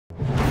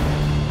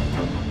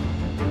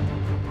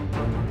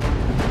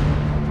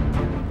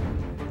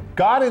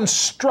God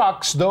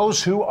instructs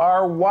those who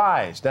are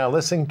wise. Now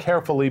listen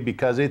carefully,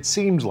 because it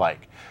seems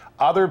like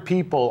other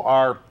people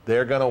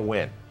they're going to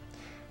win.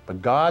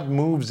 But God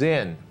moves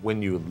in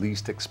when you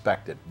least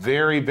expect it.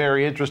 Very,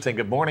 very interesting.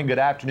 Good morning, good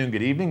afternoon,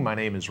 good evening. My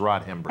name is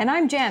Rod Hembree. And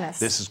I'm Janice.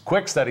 This is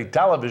Quick Study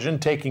Television,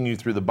 taking you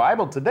through the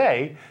Bible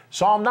today,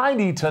 Psalm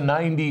 90 to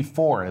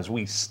 94. As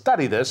we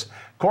study this,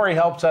 Corey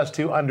helps us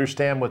to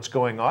understand what's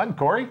going on.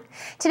 Corey?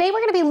 Today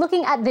we're going to be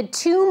looking at the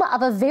tomb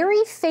of a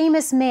very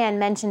famous man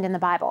mentioned in the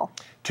Bible.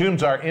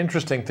 Tombs are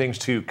interesting things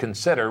to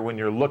consider when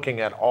you're looking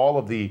at all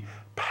of the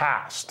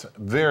past.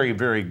 Very,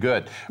 very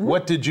good.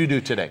 What did you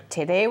do today?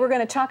 Today we're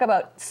going to talk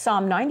about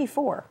Psalm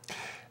 94.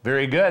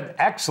 Very good.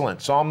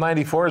 Excellent. Psalm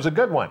 94 is a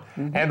good one.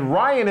 And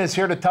Ryan is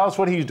here to tell us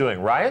what he's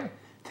doing. Ryan?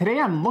 Today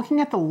I'm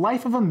looking at the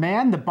life of a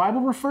man the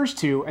Bible refers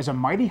to as a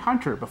mighty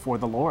hunter before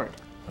the Lord.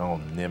 Oh,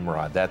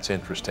 Nimrod. That's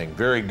interesting.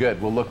 Very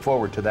good. We'll look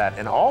forward to that.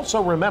 And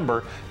also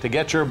remember to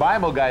get your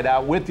Bible guide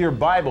out with your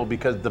Bible,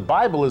 because the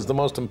Bible is the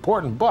most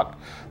important book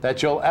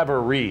that you'll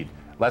ever read.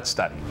 Let's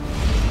study.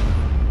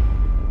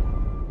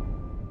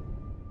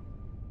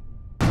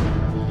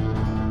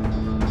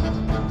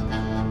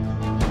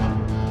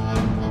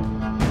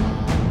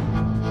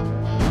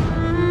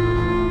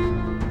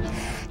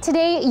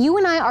 Today, you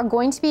and I are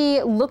going to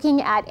be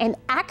looking at an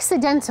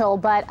accidental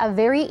but a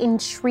very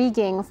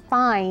intriguing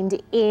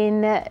find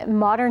in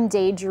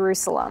modern-day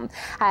Jerusalem.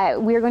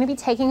 We are going to be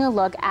taking a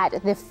look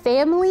at the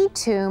family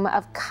tomb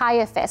of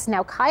Caiaphas.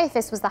 Now,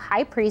 Caiaphas was the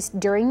high priest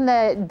during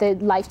the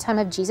lifetime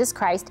of Jesus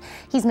Christ.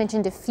 He's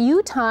mentioned a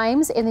few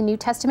times in the New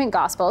Testament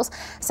Gospels.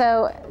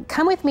 So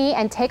come with me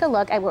and take a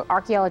look at what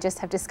archaeologists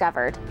have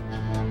discovered.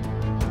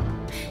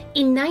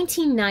 In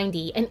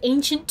 1990, an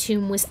ancient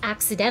tomb was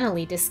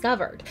accidentally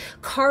discovered.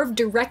 Carved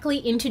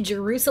directly into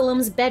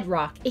Jerusalem's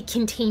bedrock, it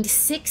contained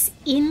 6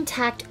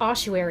 intact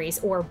ossuaries,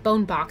 or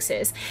bone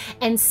boxes,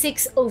 and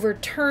 6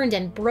 overturned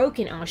and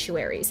broken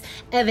ossuaries,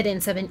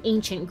 evidence of an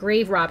ancient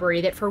grave robbery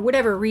that for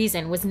whatever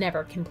reason was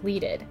never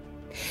completed.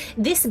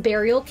 This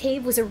burial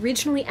cave was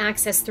originally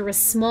accessed through a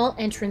small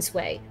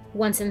entranceway.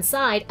 Once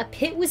inside, a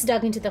pit was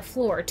dug into the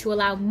floor to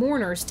allow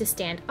mourners to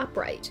stand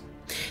upright.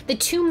 The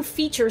tomb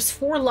features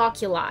 4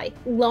 loculi,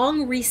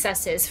 long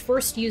recesses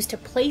first used to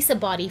place a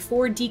body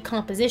for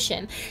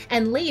decomposition,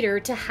 and later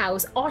to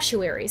house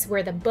ossuaries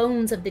where the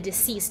bones of the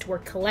deceased were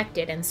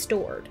collected and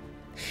stored.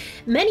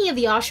 Many of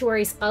the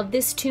ossuaries of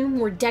this tomb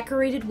were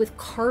decorated with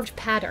carved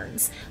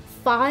patterns.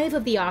 5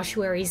 of the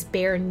ossuaries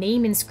bear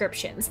name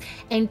inscriptions,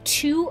 and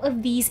 2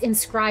 of these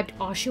inscribed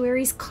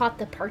ossuaries caught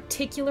the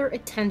particular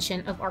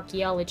attention of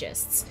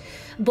archaeologists.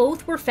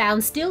 Both were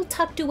found still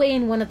tucked away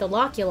in one of the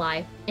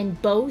loculi,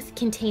 and both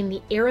contain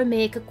the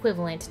Aramaic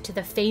equivalent to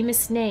the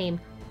famous name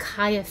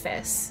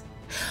Caiaphas.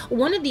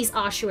 One of these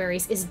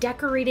ossuaries is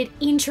decorated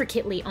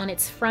intricately on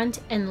its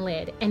front and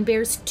lid and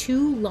bears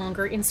 2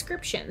 longer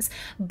inscriptions.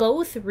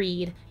 Both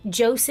read,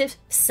 "Joseph,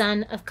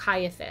 son of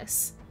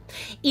Caiaphas."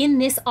 In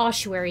this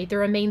ossuary, the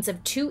remains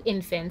of 2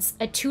 infants,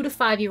 a 2 to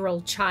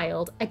 5-year-old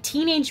child, a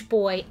teenage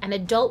boy, an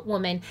adult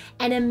woman,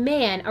 and a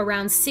man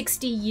around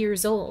 60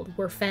 years old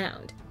were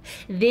found.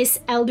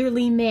 This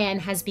elderly man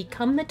has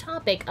become the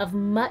topic of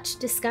much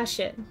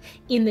discussion.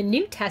 In the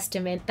New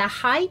Testament, the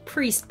high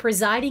priest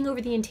presiding over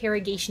the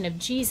interrogation of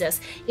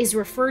Jesus is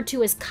referred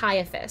to as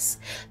Caiaphas.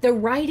 The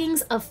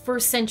writings of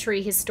 1st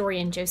century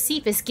historian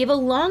Josephus give a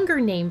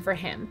longer name for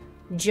him,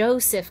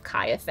 Joseph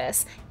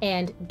Caiaphas,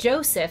 and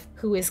Joseph,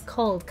 who is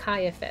called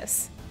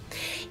Caiaphas.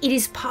 It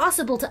is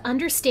possible to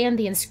understand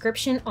the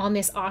inscription on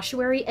this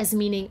ossuary as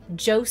meaning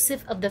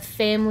Joseph of the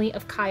family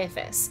of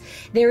Caiaphas.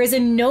 There is a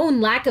known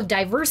lack of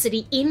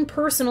diversity in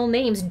personal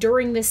names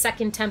during the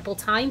Second Temple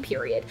time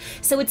period,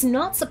 so it's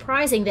not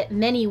surprising that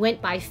many went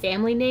by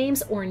family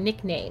names or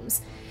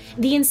nicknames.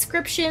 The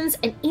inscriptions,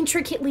 an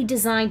intricately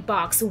designed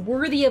box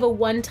worthy of a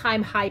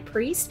one-time high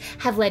priest,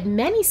 have led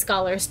many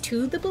scholars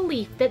to the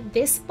belief that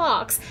this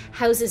box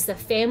houses the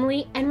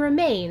family and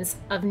remains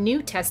of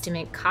New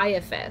Testament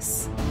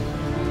Caiaphas.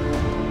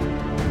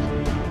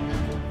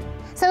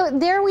 So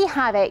there we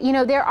have it. You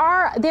know,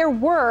 there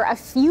were a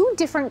few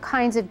different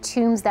kinds of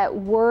tombs that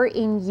were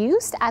in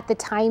use at the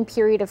time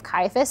period of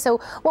Caiaphas. So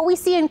what we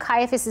see in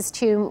Caiaphas's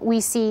tomb, we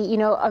see, you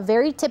know, a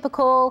very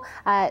typical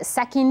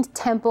Second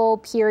Temple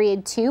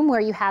period tomb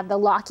where you have the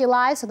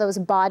loculi, so those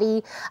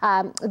body,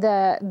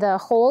 the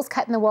holes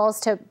cut in the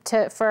walls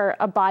for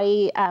a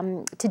body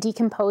to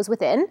decompose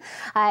within,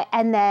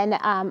 and then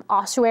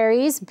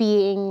ossuaries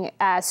being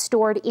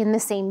stored in the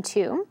same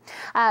tomb.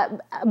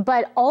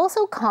 But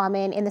also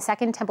common in the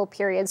Second Temple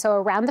period, so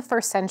around the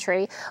 1st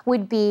century,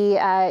 would be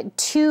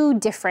 2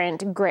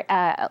 different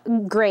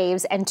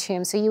graves and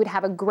tombs. So you would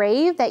have a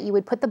grave that you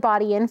would put the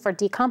body in for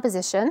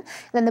decomposition,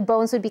 then the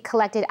bones would be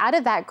collected out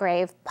of that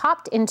grave,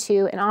 popped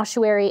into an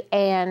ossuary,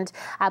 and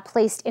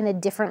placed in a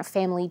different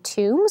family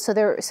tomb. So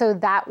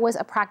that was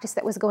a practice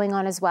that was going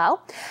on as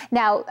well.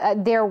 Now,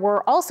 there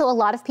were also a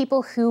lot of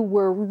people who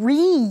were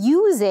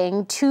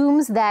reusing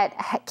tombs that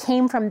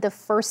came from the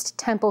First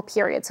Temple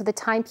period, so the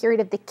time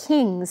period of the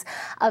kings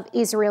of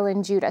Israel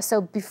and Judah. Judah.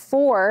 So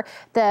before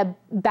the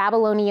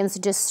Babylonians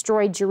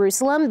destroyed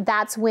Jerusalem,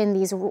 that's when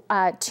these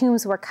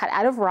tombs were cut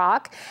out of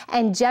rock.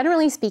 And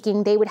generally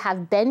speaking, they would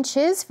have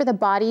benches for the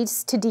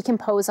bodies to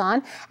decompose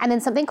on, and then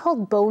something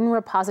called bone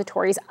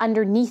repositories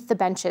underneath the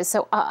benches.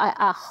 So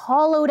a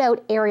hollowed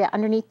out area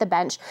underneath the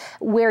bench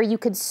where you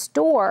could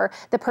store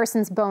the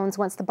person's bones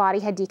once the body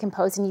had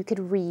decomposed, and you could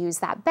reuse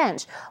that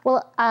bench.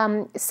 Well,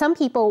 some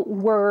people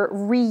were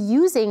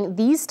reusing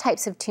these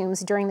types of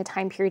tombs during the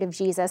time period of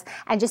Jesus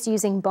and just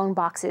using bone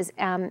boxes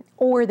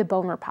or the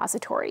bone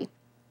repository.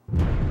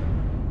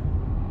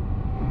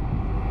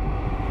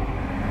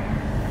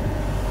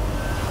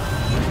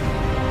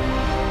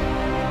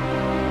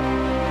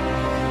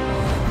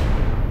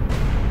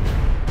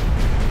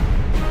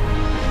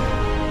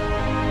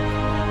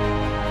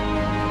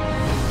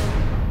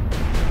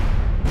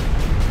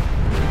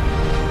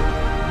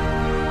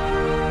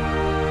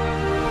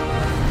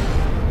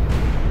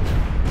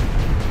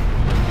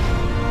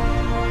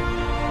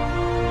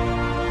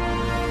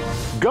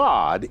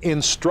 God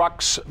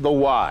instructs the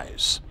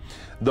wise.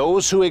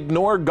 Those who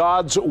ignore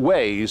God's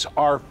ways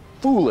are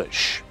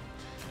foolish.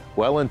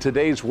 Well, in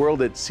today's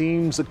world, it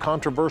seems a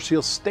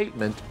controversial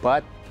statement,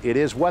 but it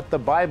is what the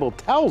Bible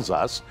tells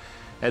us.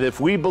 And if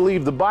we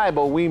believe the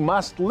Bible, we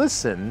must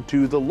listen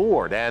to the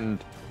Lord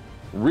and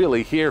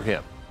really hear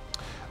Him.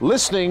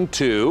 Listening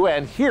to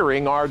and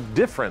hearing are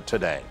different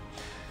today.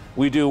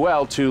 We do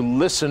well to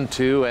listen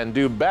to and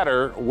do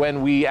better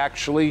when we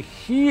actually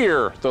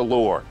hear the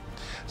Lord.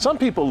 Some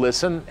people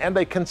listen and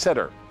they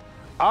consider.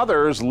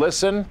 Others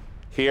listen,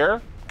 hear,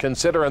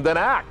 consider, and then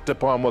act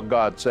upon what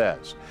God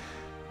says.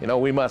 You know,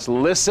 we must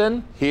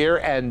listen, hear,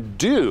 and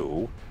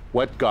do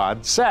what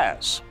God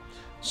says.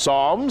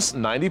 Psalms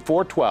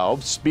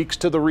 94:12 speaks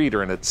to the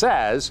reader, and it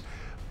says,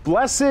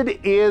 "Blessed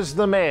is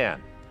the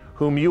man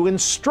whom you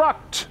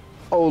instruct,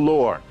 O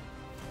Lord."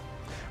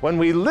 When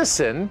we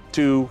listen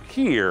to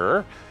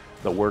hear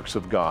the works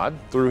of God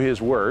through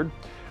His Word,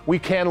 we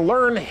can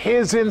learn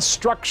His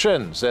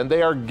instructions, and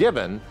they are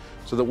given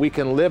so that we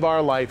can live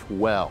our life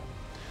well.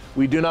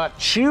 We do not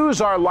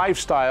choose our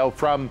lifestyle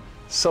from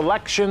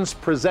selections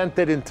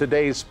presented in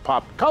today's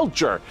pop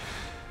culture.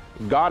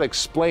 God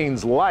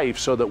explains life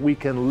so that we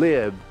can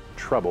live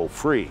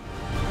trouble-free.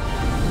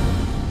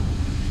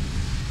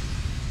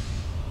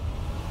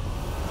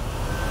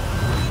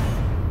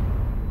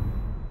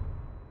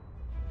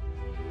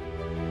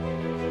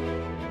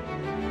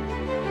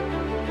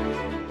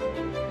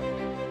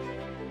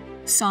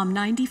 Psalm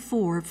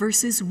 94,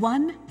 verses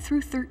 1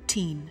 through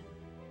 13.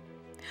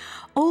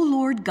 O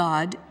Lord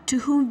God, to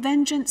whom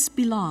vengeance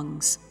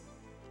belongs,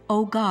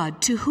 O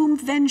God, to whom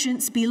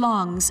vengeance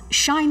belongs,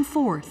 shine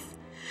forth.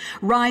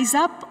 Rise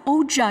up,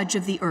 O Judge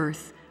of the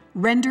earth,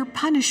 render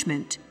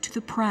punishment to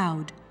the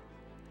proud.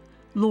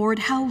 Lord,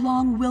 how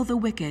long will the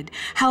wicked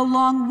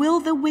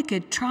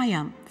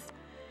triumph?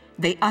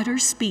 They utter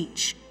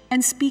speech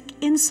and speak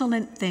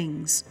insolent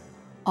things.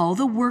 All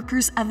the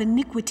workers of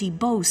iniquity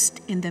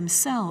boast in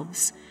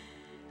themselves.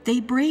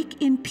 They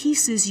break in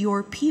pieces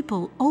your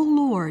people, O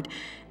Lord,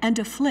 and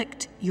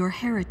afflict your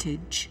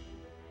heritage.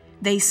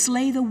 They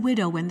slay the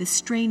widow and the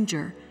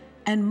stranger,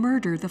 and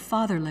murder the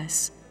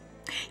fatherless.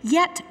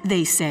 Yet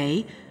they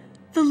say,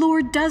 the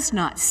Lord does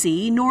not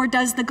see, nor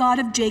does the God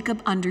of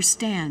Jacob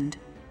understand.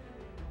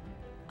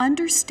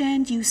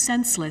 Understand, you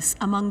senseless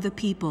among the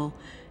people,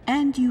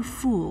 and you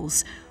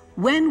fools,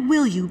 when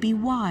will you be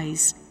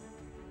wise?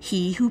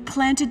 He who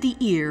planted the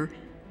ear,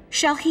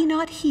 shall he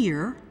not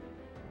hear?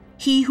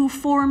 He who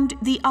formed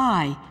the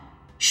eye,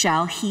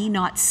 shall he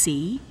not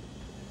see?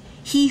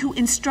 He who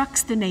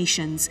instructs the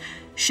nations,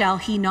 shall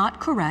he not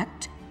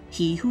correct?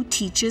 He who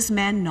teaches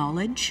man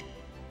knowledge?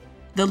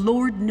 The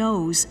Lord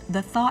knows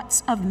the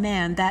thoughts of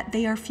man, that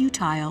they are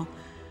futile.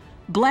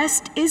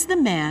 Blessed is the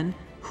man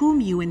whom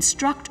you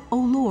instruct, O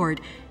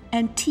Lord,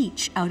 and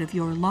teach out of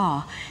your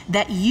law,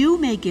 that you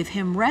may give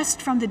him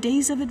rest from the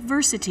days of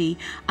adversity,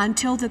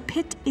 until the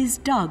pit is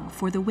dug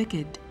for the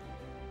wicked.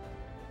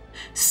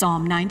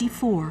 Psalm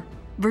 94,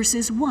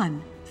 verses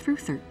 1 through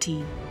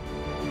 13.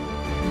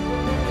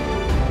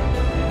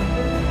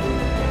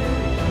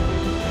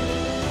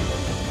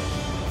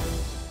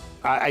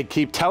 I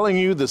keep telling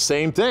you the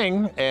same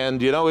thing,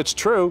 and you know it's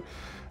true,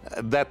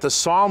 that the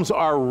Psalms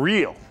are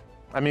real.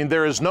 I mean,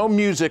 there is no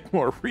music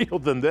more real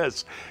than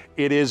this.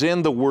 It is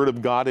in the Word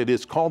of God. It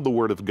is called the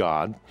Word of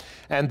God.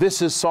 And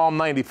this is Psalm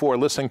 94.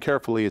 Listen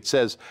carefully. It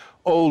says,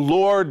 O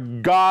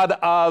Lord God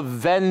of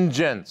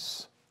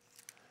vengeance.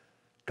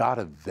 God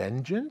of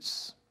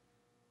vengeance?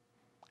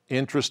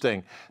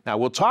 Interesting. Now,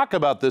 we'll talk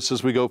about this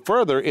as we go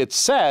further. It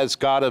says,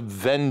 God of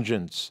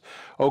vengeance.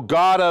 O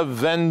God of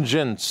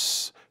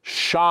vengeance,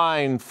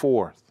 shine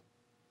forth.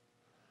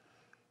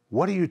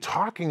 What are you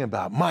talking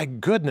about? My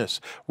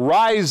goodness.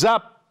 Rise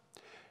up,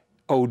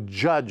 O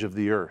Judge of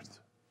the earth.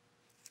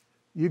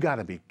 You got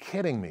to be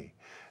kidding me.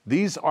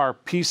 These are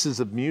pieces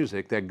of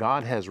music that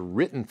God has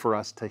written for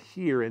us to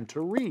hear and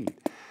to read.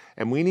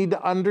 And we need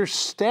to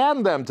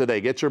understand them today.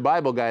 Get your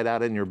Bible guide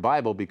out in your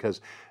Bible, because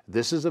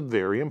this is a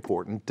very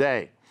important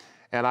day.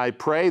 And I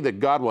pray that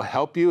God will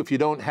help you. If you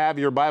don't have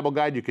your Bible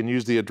guide, you can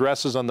use the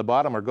addresses on the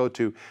bottom or go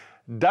to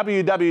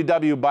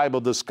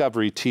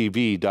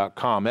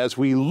www.biblediscoverytv.com. As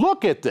we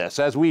look at this,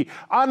 as we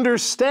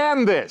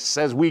understand this,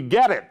 as we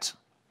get it,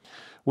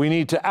 we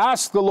need to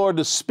ask the Lord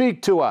to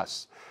speak to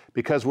us,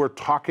 because we're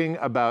talking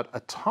about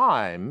a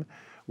time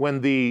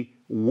when the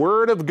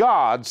Word of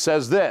God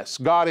says this: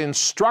 God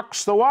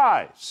instructs the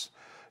wise.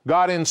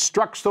 God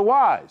instructs the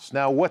wise.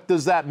 Now, what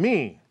does that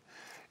mean?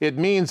 It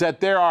means that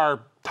there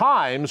are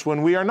times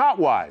when we are not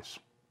wise.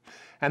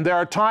 And there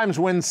are times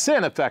when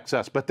sin affects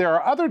us. But there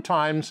are other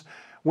times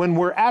when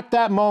we're at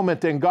that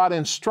moment and God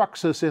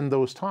instructs us in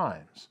those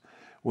times.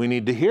 We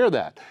need to hear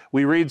that.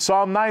 We read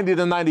Psalm 90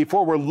 to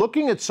 94. We're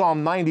looking at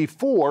Psalm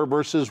 94,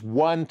 verses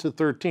 1 to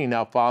 13.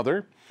 Now,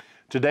 Father,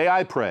 today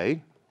I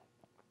pray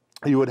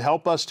you would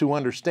help us to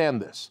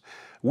understand this.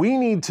 We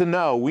need to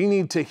know, we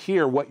need to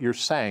hear what you're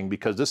saying,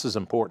 because this is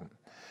important,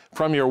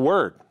 from your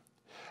Word.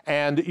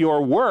 And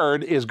your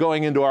Word is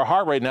going into our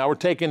heart right now. We're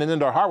taking it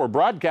into our heart. We're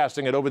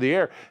broadcasting it over the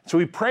air. So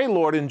we pray,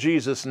 Lord, in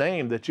Jesus'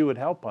 name, that you would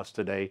help us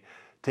today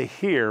to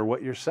hear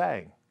what you're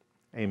saying.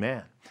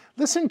 Amen.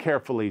 Listen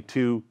carefully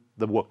to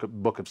the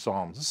book of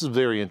Psalms. This is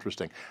very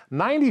interesting.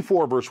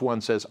 94 verse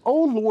 1 says,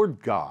 O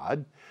Lord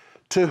God,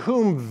 to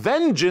whom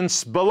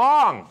vengeance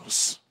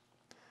belongs.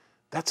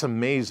 That's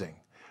amazing.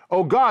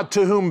 O God,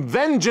 to whom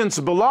vengeance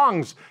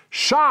belongs,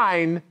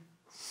 shine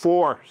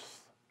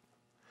forth.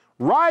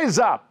 Rise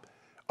up,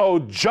 O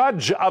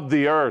judge of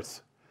the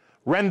earth,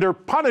 render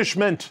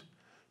punishment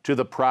to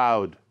the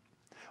proud.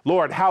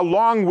 Lord, how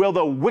long will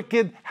the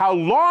wicked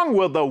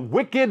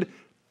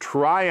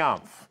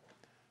triumph?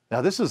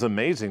 Now this is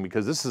amazing,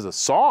 because this is a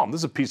psalm, this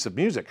is a piece of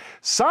music.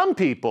 Some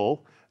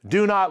people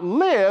do not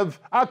live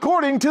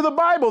according to the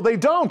Bible. They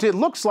don't. It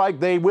looks like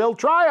they will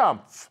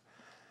triumph.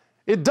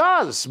 It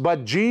does,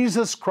 but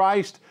Jesus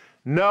Christ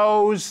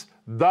knows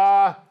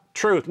the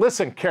truth.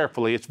 Listen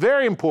carefully, it's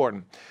very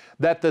important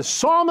that the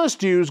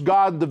psalmist used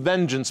God the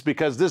vengeance,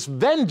 because this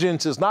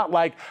vengeance is not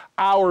like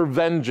our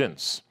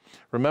vengeance.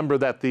 Remember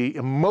that the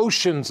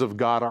emotions of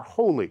God are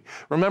holy.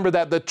 Remember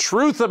that the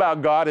truth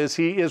about God is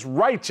He is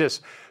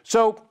righteous.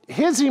 So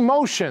His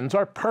emotions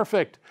are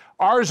perfect.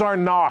 Ours are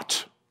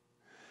not.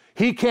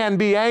 He can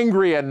be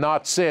angry and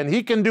not sin.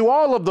 He can do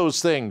all of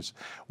those things.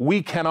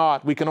 We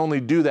cannot. We can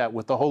only do that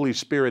with the Holy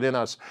Spirit in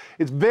us.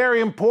 It's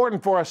very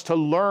important for us to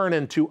learn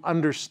and to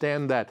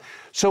understand that.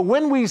 So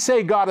when we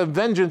say God of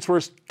vengeance,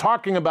 we're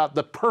talking about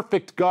the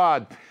perfect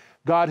God,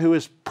 God who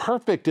is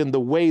perfect in the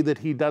way that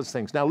He does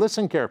things. Now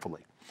listen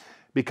carefully,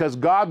 because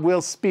God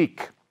will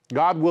speak.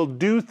 God will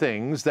do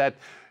things that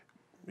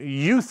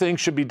you think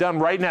should be done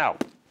right now.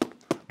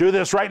 Do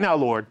this right now,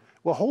 Lord.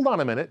 Well, hold on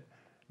a minute.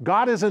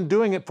 God isn't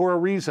doing it for a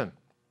reason.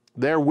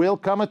 There will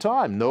come a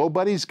time.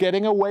 Nobody's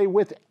getting away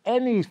with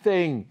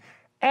anything.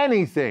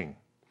 Anything.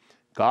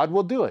 God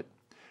will do it.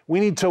 We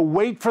need to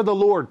wait for the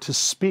Lord to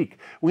speak.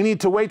 We need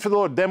to wait for the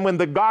Lord. Then when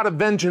the God of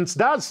vengeance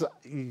does,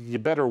 you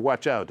better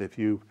watch out if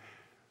you've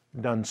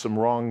done some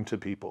wrong to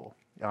people.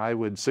 I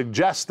would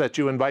suggest that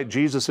you invite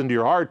Jesus into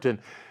your heart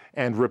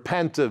and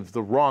repent of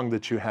the wrong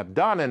that you have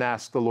done and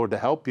ask the Lord to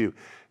help you,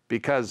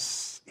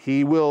 because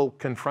He will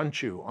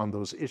confront you on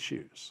those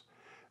issues.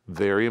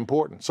 Very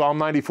important. Psalm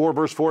 94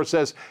 verse 4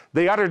 says,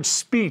 they uttered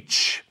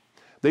speech.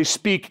 They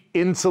speak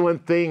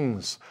insolent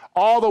things.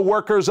 All the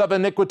workers of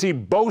iniquity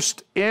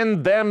boast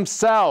in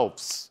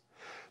themselves.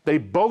 They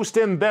boast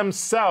in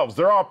themselves.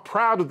 They're all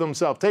proud of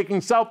themselves, taking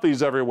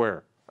selfies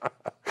everywhere.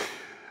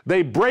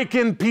 They break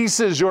in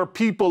pieces your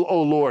people,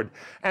 O Lord,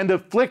 and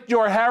afflict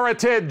your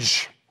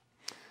heritage.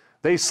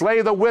 They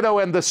slay the widow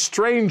and the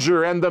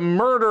stranger and the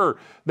murder.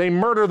 They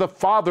murder the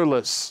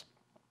fatherless.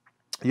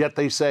 Yet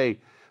they say,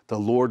 the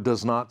Lord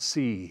does not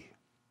see.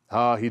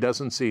 He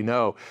doesn't see,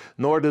 no.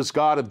 Nor does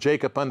God of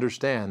Jacob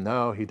understand.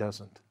 No, He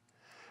doesn't.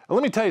 Now,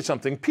 let me tell you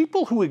something.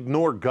 People who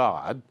ignore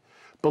God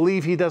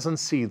believe He doesn't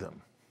see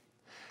them.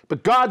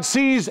 But God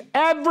sees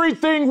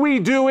everything we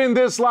do in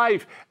this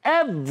life,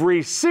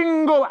 every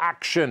single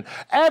action,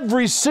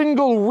 every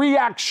single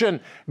reaction.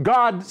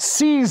 God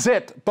sees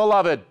it,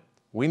 beloved.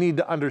 We need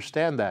to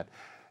understand that,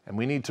 and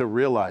we need to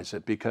realize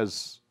it,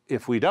 because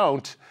if we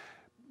don't,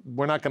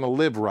 we're not going to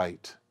live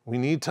right. We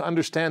need to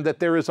understand that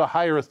there is a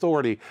higher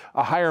authority,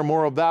 a higher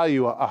moral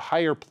value, a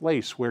higher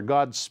place where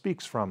God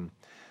speaks from.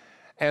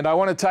 And I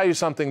want to tell you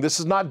something. This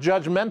is not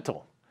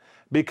judgmental,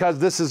 because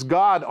this is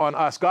God on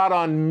us, God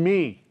on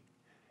me.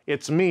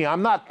 It's me.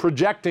 I'm not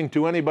projecting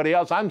to anybody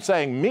else. I'm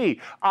saying me.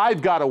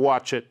 I've got to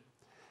watch it.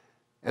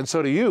 And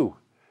so do you,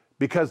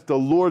 because the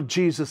Lord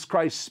Jesus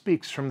Christ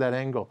speaks from that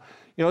angle.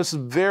 You know, this is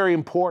very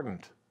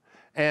important.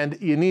 And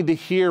you need to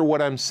hear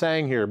what I'm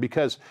saying here,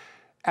 because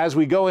as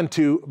we go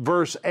into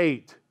verse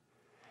 8,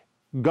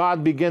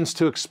 God begins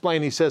to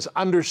explain. He says,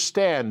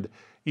 understand,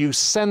 you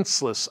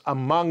senseless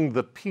among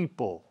the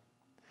people.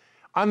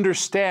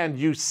 Understand,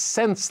 you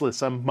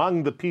senseless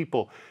among the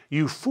people,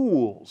 you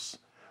fools.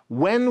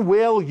 When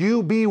will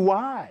you be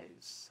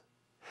wise?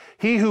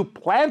 He who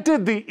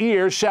planted the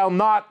ear shall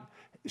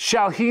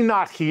he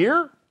not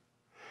hear?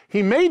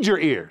 He made your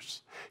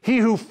ears. He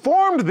who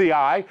formed the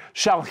eye,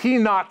 shall he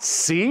not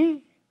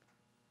see?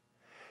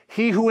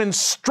 He who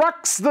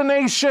instructs the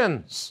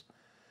nations,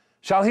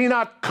 shall he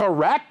not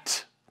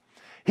correct?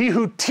 He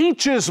who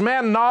teaches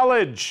man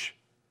knowledge,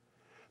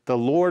 the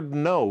Lord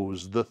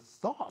knows the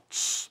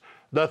thoughts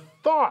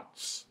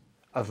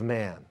of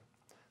man,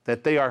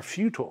 that they are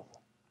futile.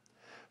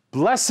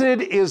 Blessed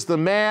is the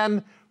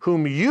man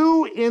whom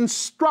you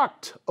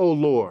instruct, O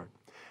Lord,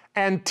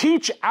 and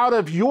teach out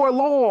of your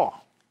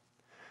law,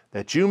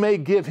 that you may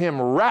give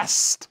him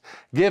rest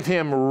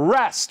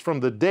from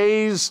the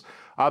days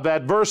of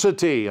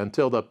adversity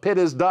until the pit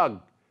is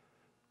dug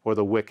for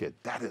the wicked.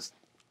 That is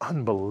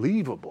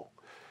unbelievable.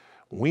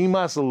 We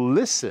must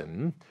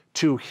listen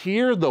to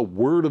hear the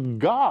word of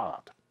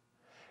God.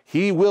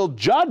 He will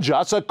judge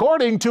us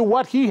according to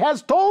what he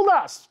has told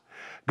us.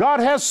 God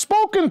has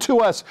spoken to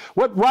us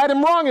what right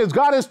and wrong is.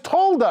 God has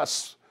told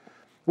us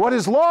what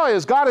his law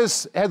is. God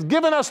has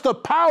given us the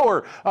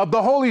power of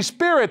the Holy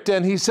Spirit.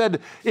 And he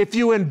said, if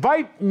you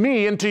invite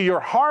me into your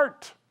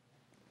heart,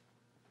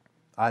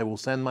 I will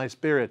send my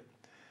Spirit.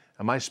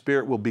 And my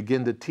Spirit will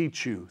begin to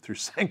teach you through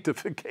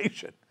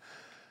sanctification.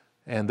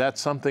 And that's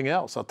something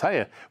else. I'll tell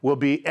you, we'll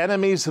be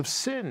enemies of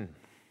sin.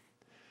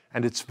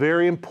 And it's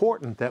very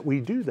important that we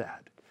do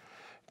that.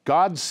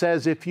 God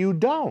says if you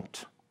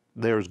don't,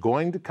 there's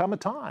going to come a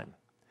time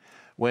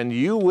when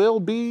you will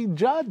be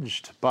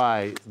judged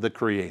by the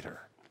Creator.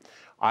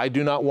 I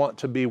do not want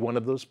to be one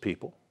of those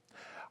people.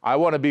 I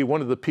want to be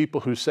one of the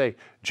people who say,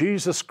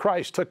 Jesus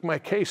Christ took my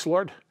case,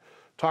 Lord.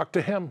 Talk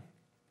to him.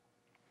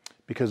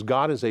 Because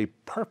God is a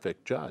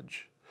perfect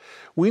judge.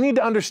 We need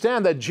to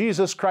understand that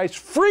Jesus Christ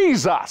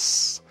frees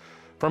us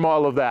from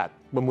all of that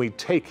when we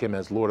take him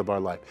as Lord of our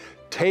life.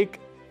 Take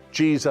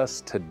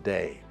Jesus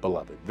today,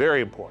 beloved.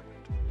 Very important.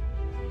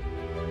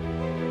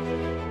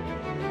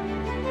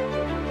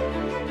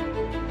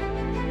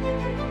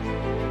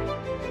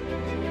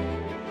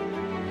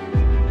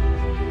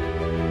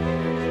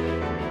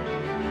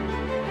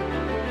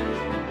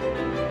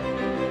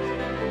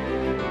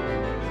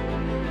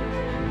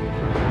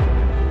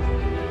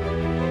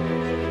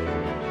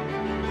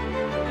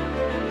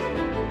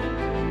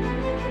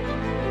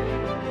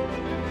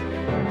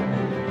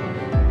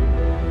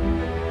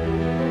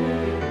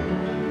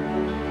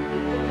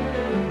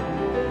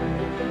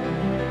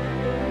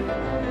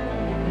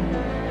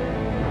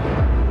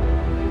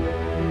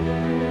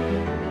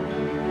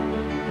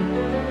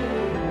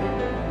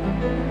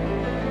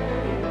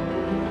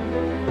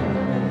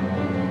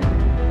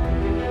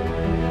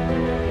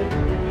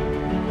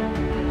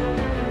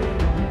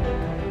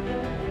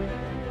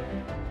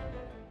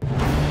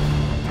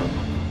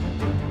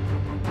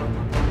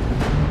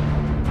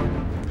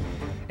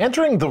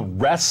 Entering the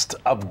rest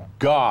of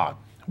God.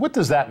 What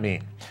does that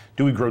mean?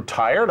 Do we grow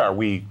tired? Are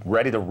we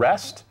ready to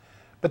rest?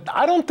 But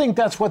I don't think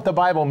that's what the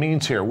Bible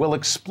means here. We'll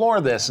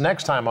explore this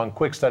next time on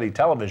Quick Study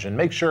Television.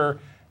 Make sure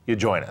you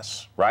join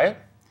us, right?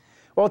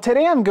 Well,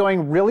 today I'm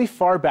going really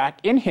far back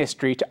in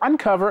history to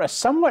uncover a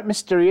somewhat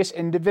mysterious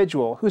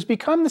individual who's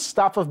become the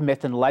stuff of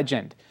myth and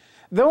legend.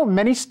 Though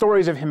many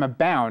stories of him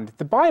abound,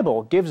 the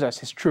Bible gives us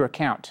his true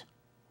account.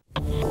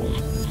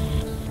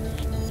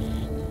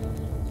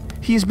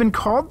 He has been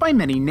called by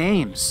many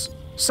names.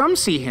 Some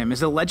see him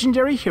as the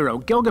legendary hero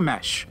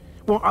Gilgamesh,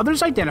 while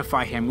others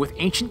identify him with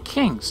ancient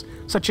kings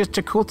such as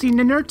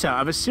Tukulti-Ninurta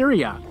of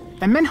Assyria,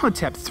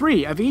 Amenhotep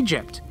III of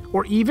Egypt,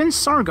 or even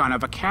Sargon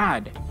of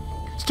Akkad.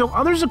 Still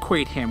others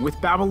equate him with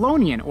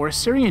Babylonian or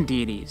Assyrian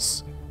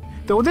deities.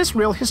 Though this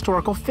real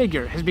historical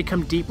figure has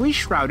become deeply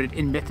shrouded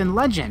in myth and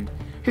legend,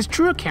 his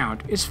true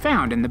account is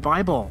found in the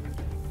Bible.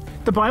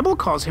 The Bible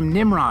calls him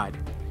Nimrod.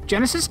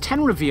 Genesis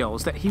 10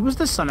 reveals that he was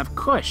the son of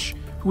Cush,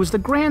 who was the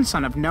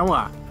grandson of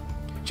Noah.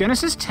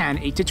 Genesis 10,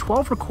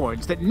 8-12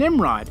 records that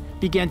Nimrod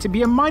began to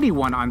be a mighty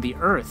one on the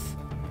earth.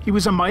 He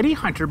was a mighty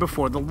hunter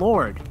before the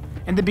Lord,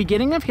 and the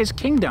beginning of his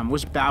kingdom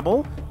was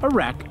Babel,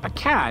 Erech,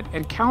 Akkad,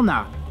 and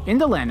Calneh, in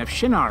the land of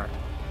Shinar.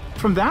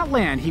 From that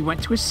land he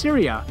went to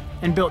Assyria,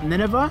 and built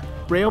Nineveh,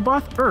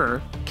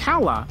 Rehoboth-ur,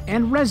 Calah,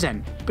 and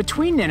Rezin,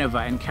 between Nineveh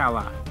and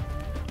Calah.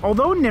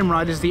 Although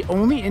Nimrod is the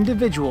only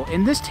individual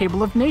in this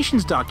Table of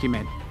Nations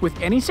document with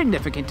any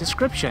significant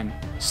description,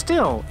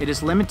 still it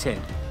is limited.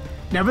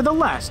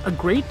 Nevertheless, a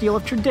great deal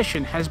of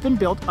tradition has been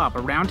built up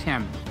around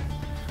him.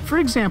 For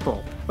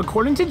example,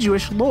 according to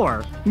Jewish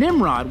lore,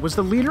 Nimrod was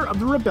the leader of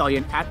the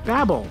rebellion at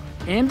Babel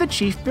and the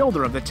chief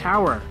builder of the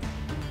tower.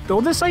 Though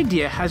this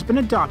idea has been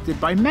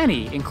adopted by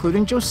many,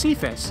 including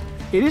Josephus,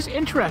 it is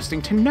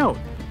interesting to note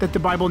that the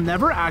Bible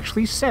never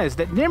actually says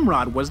that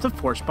Nimrod was the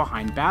force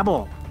behind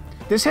Babel.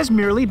 This has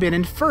merely been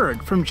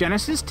inferred from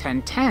Genesis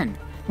 10:10,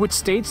 which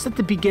states that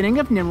the beginning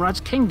of Nimrod's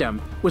kingdom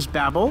was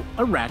Babel,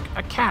 Erech,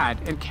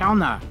 Akkad, and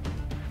Calneh.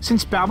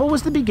 Since Babel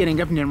was the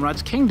beginning of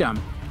Nimrod's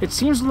kingdom, it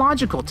seems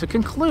logical to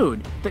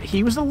conclude that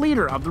he was the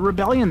leader of the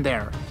rebellion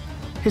there.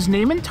 His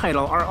name and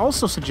title are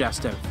also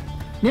suggestive.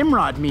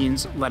 Nimrod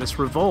means "let us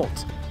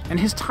revolt," and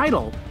his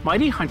title,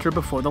 Mighty Hunter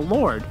before the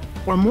Lord,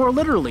 or more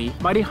literally,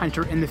 Mighty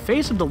Hunter in the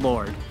face of the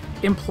Lord,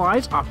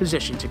 implies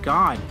opposition to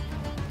God.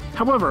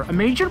 However, a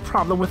major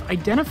problem with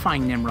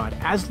identifying Nimrod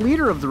as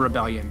leader of the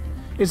rebellion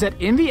is that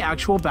in the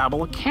actual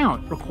Babel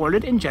account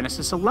recorded in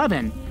Genesis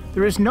 11,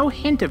 there is no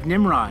hint of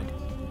Nimrod.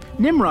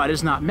 Nimrod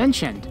is not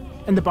mentioned,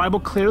 and the Bible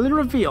clearly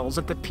reveals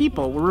that the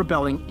people were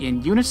rebelling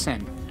in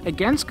unison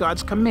against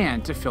God's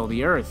command to fill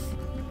the earth.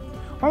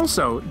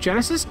 Also,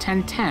 Genesis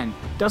 10:10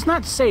 does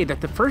not say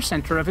that the first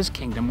center of his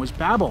kingdom was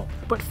Babel,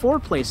 but 4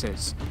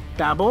 places: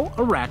 Babel,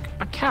 Erech,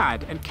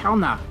 Akkad, and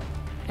Calneh.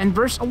 And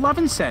verse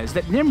 11 says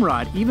that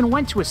Nimrod even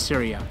went to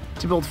Assyria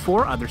to build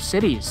 4 other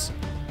cities.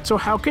 So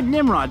how could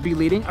Nimrod be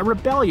leading a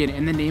rebellion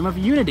in the name of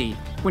unity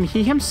when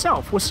he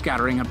himself was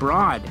scattering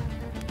abroad?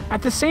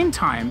 At the same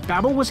time,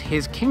 Babel was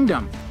his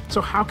kingdom,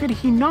 so how could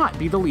he not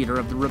be the leader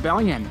of the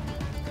rebellion?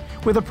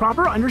 With a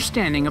proper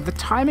understanding of the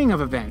timing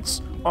of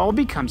events, all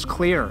becomes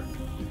clear.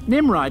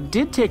 Nimrod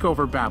did take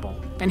over Babel,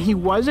 and he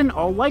was in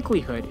all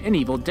likelihood an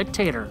evil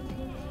dictator.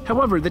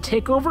 However, the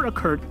takeover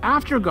occurred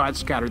after God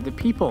scattered the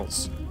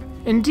peoples.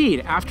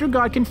 Indeed, after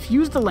God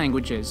confused the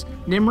languages,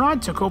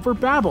 Nimrod took over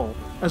Babel,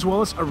 as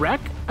well as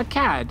Erech,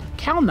 Akkad,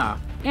 Calneh,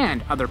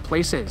 and other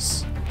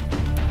places.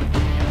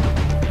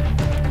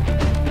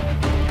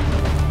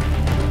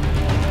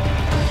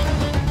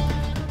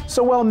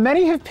 So while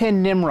many have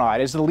pinned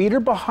Nimrod as the leader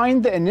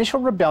behind the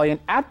initial rebellion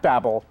at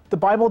Babel, the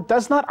Bible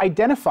does not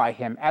identify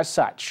him as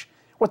such.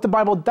 What the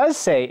Bible does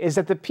say is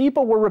that the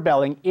people were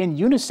rebelling in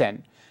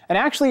unison, and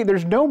actually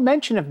there's no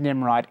mention of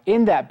Nimrod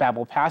in that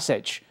Babel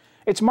passage.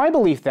 It's my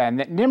belief then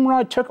that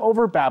Nimrod took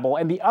over Babel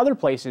and the other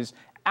places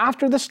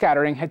after the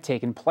scattering had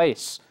taken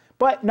place.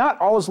 But not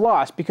all is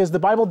lost, because the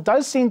Bible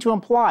does seem to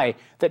imply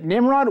that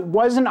Nimrod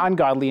was an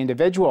ungodly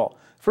individual.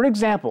 For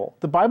example,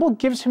 the Bible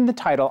gives him the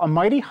title a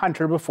mighty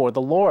hunter before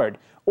the Lord,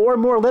 or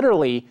more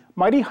literally,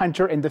 mighty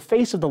hunter in the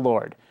face of the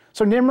Lord.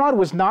 So Nimrod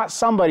was not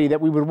somebody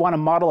that we would want to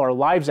model our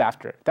lives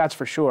after, that's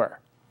for sure.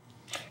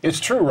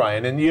 It's true,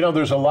 Ryan, and you know,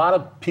 there's a lot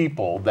of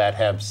people that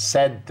have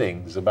said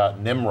things about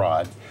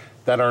Nimrod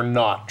that are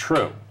not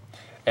true.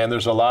 And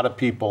there's a lot of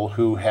people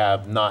who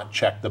have not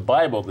checked the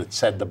Bible that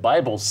said the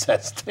Bible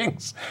says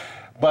things.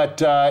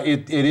 But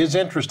it is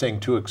interesting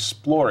to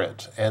explore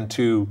it and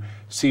to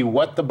see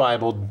what the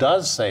Bible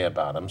does say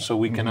about him, so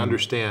we can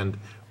understand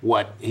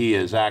what he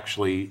is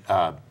actually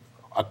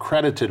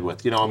accredited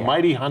with. You know, a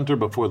mighty hunter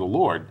before the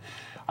Lord.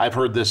 I've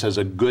heard this as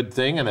a good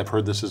thing, and I've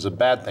heard this as a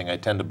bad thing. I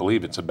tend to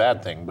believe it's a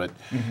bad thing, but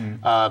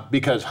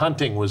because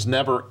hunting was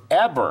never,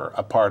 ever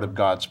a part of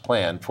God's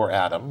plan for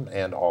Adam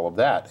and all of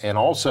that. And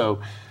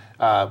also,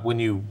 when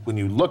you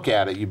look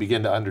at it, you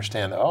begin to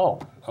understand, oh,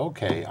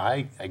 okay,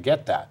 I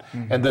get that.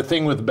 And the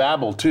thing with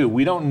Babel, too,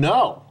 we don't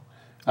know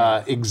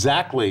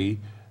exactly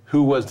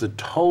who was the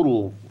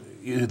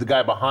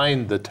guy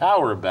behind the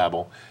Tower of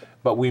Babel,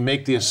 but we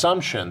make the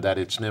assumption that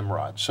it's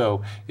Nimrod.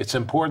 So it's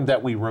important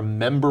that we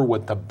remember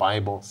what the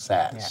Bible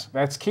says. Yeah,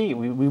 that's key.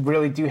 We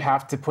really do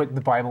have to put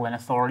the Bible in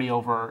authority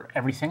over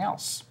everything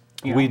else.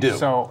 You know? We do.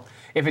 So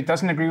if it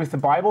doesn't agree with the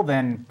Bible,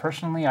 then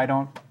personally I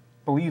don't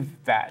believe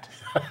that,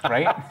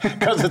 right?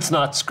 Because it's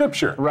not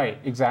Scripture. Right,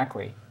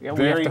 exactly. Yeah,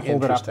 Very we have to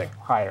hold interesting. It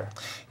up higher.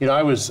 You know,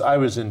 I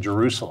was in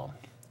Jerusalem,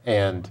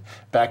 and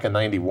back in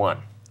 '91,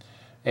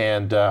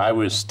 and I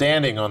was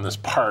standing on this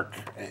park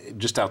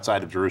just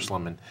outside of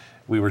Jerusalem, and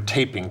we were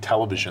taping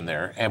television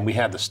there, and we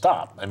had to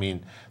stop. I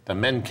mean, the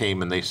men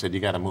came and they said, you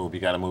got to move,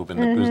 and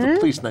it was the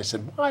police, and I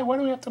said, why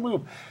do we have to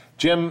move?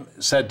 Jim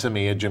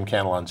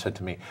Canelon said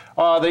to me,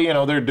 oh,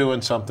 they're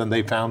doing something,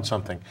 they found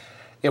something.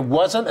 It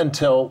wasn't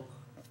until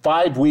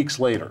 5 weeks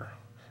later,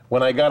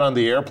 when I got on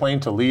the airplane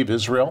to leave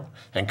Israel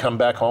and come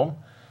back home,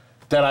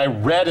 that I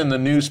read in the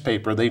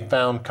newspaper they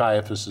found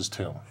Caiaphas's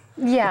tomb.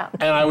 Yeah.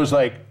 And I was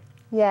like,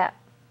 yeah.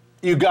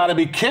 You got to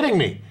be kidding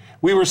me.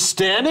 We were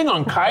standing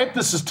on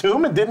Caiaphas's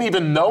tomb and didn't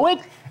even know it?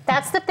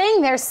 That's the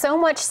thing. There's so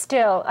much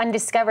still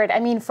undiscovered. I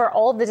mean, for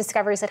all of the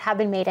discoveries that have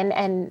been made,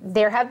 and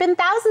there have been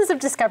thousands of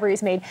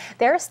discoveries made,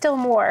 there are still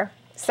more.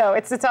 So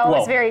it's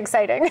always very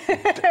exciting.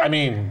 I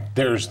mean,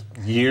 there's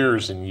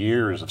years and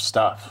years of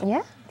stuff.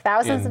 Yeah,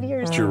 thousands of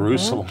years.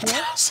 Jerusalem,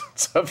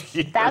 thousands of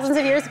years. Thousands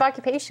of years of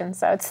occupation.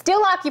 So it's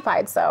still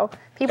occupied. So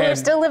people are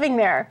still living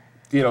there.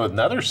 You know,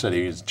 another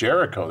city is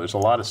Jericho. There's a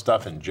lot of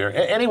stuff in Jericho.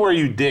 Anywhere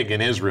you dig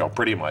in Israel,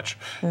 pretty much,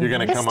 you're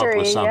going to come up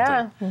with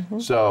something. Yeah.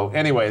 So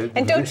anyway.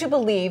 And don't you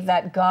believe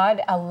that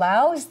God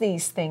allows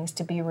these things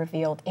to be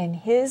revealed in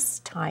His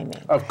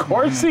timing? Of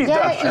course He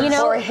does. You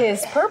know, for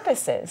His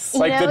purposes.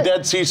 Like the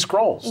Dead Sea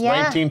Scrolls,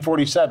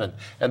 1947.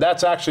 And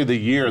that's actually the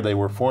year they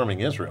were forming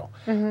Israel.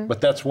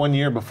 But that's 1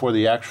 year before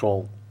the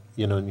actual,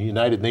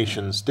 United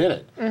Nations did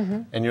it.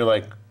 And you're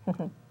like,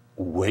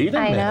 wait a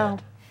minute. I know.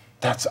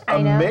 That's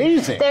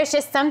amazing. There's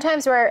just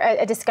sometimes where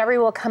a discovery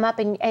will come up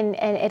and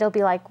it'll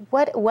be like,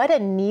 what a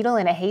needle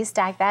in a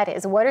haystack that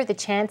is. What are the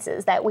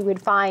chances that we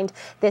would find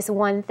this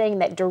one thing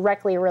that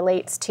directly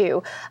relates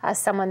to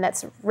someone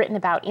that's written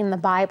about in the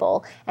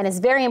Bible and is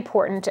very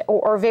important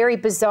or very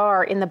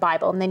bizarre in the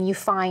Bible, and then you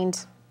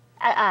find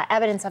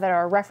evidence of it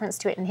or a reference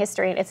to it in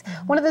history. And it's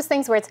one of those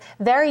things where it's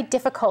very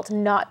difficult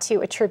not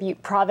to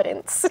attribute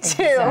providence to.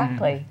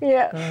 Exactly.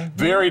 Yeah.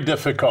 Very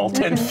difficult.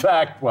 In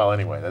fact, well,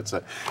 anyway, that's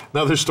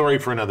another story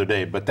for another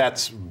day, but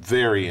that's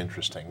very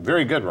interesting.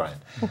 Very good, Ryan.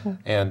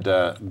 And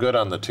good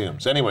on the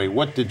tombs. Anyway,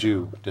 what did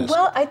you discuss?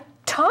 Well, I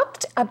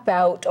talked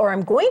about, or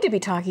I'm going to be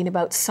talking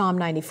about Psalm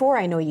 94.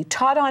 I know you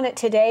taught on it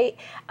today.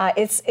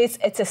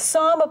 It's a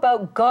psalm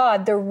about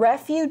God, the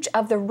refuge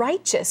of the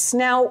righteous.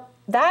 Now,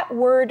 that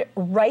word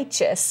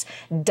righteous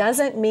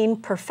doesn't mean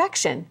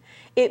perfection.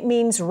 It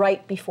means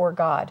right before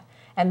God.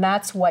 And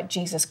that's what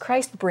Jesus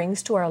Christ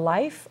brings to our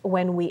life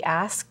when we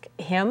ask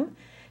Him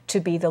to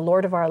be the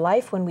Lord of our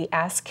life, when we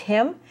ask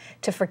Him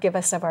to forgive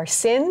us of our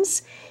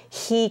sins.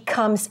 He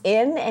comes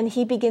in and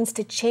He begins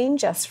to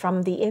change us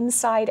from the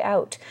inside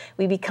out.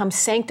 We become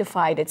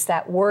sanctified. It's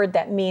that word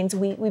that means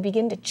we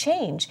begin to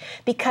change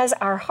because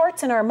our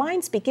hearts and our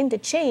minds begin to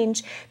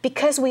change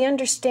because we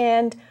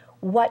understand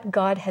what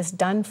God has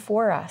done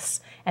for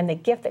us and the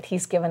gift that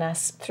He's given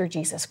us through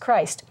Jesus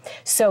Christ.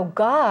 So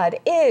God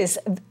is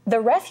the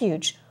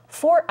refuge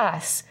for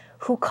us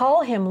who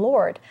call Him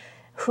Lord,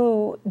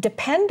 who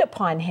depend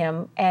upon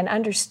Him and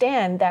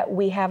understand that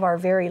we have our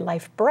very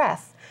life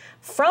breath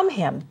from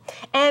Him.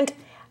 And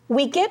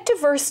we get to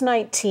verse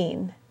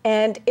 19,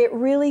 and it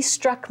really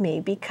struck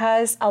me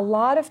because a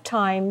lot of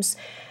times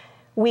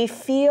we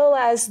feel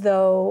as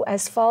though,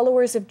 as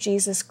followers of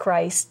Jesus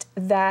Christ,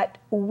 that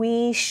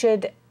we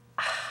should,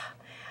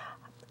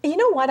 you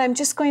know what, I'm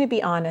just going to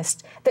be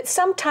honest, that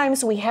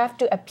sometimes we have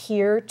to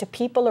appear to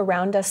people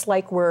around us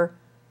like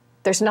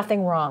there's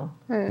nothing wrong,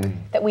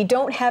 that we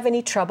don't have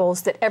any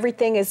troubles, that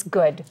everything is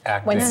good.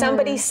 When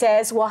somebody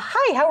says, well,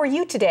 hi, how are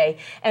you today?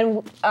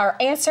 And our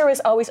answer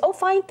is always, oh,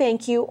 fine,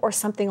 thank you, or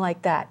something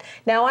like that.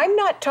 Now, I'm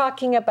not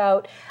talking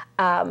about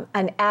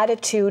an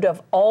attitude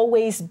of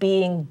always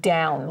being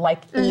down,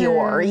 like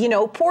Eeyore, you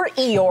know, poor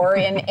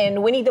Eeyore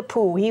in Winnie the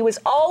Pooh. He was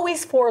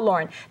always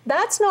forlorn.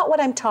 That's not what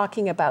I'm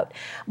talking about.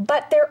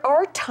 But there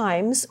are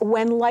times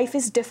when life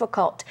is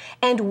difficult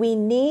and we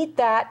need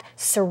that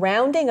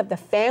surrounding of the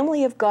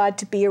family of God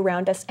to be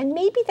around us. And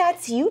maybe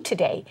that's you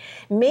today.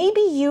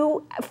 Maybe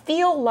you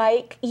feel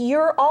like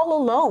you're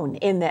all alone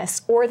in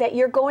this, or that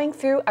you're going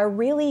through a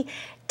really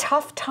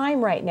tough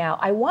time right now.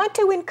 I want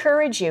to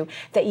encourage you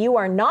that you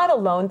are not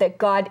alone, that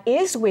God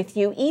is with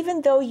you,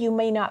 even though you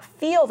may not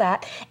feel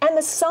that. And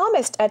the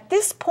psalmist at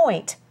this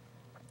point,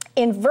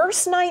 in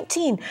verse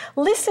 19,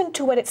 listen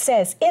to what it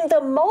says. In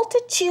the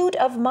multitude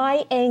of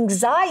my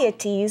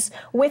anxieties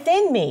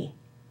within me.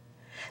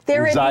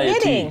 They're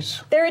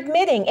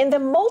admitting in the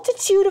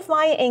multitude of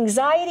my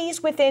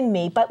anxieties within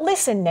me. But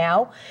listen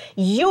now,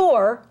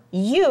 your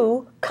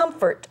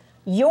comforts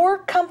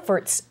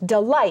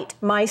delight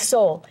my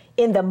soul.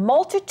 In the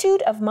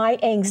multitude of my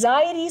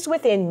anxieties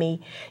within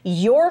me,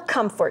 your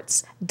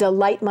comforts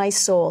delight my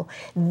soul.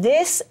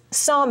 This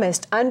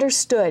psalmist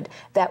understood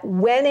that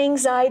when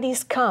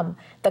anxieties come,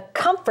 the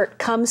comfort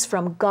comes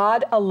from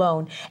God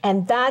alone.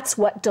 And that's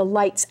what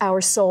delights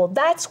our soul.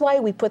 That's why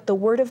we put the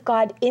Word of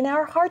God in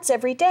our hearts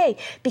every day,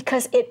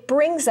 because it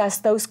brings us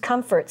those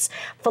comforts.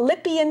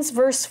 Philippians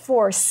verse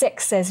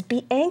 4:6 says,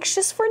 be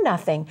anxious for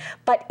nothing,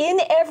 but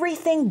in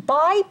everything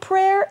by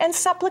prayer and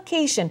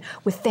supplication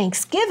with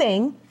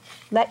thanksgiving,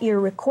 let your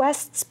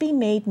requests be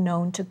made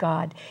known to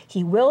God.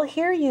 He will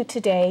hear you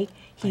today.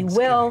 He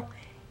will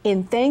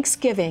in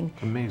thanksgiving.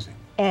 Amazing.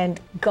 And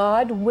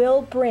God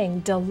will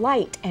bring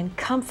delight and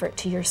comfort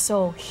to your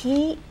soul.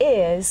 He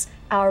is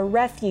our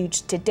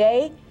refuge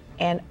today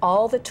and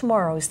all the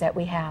tomorrows that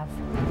we have.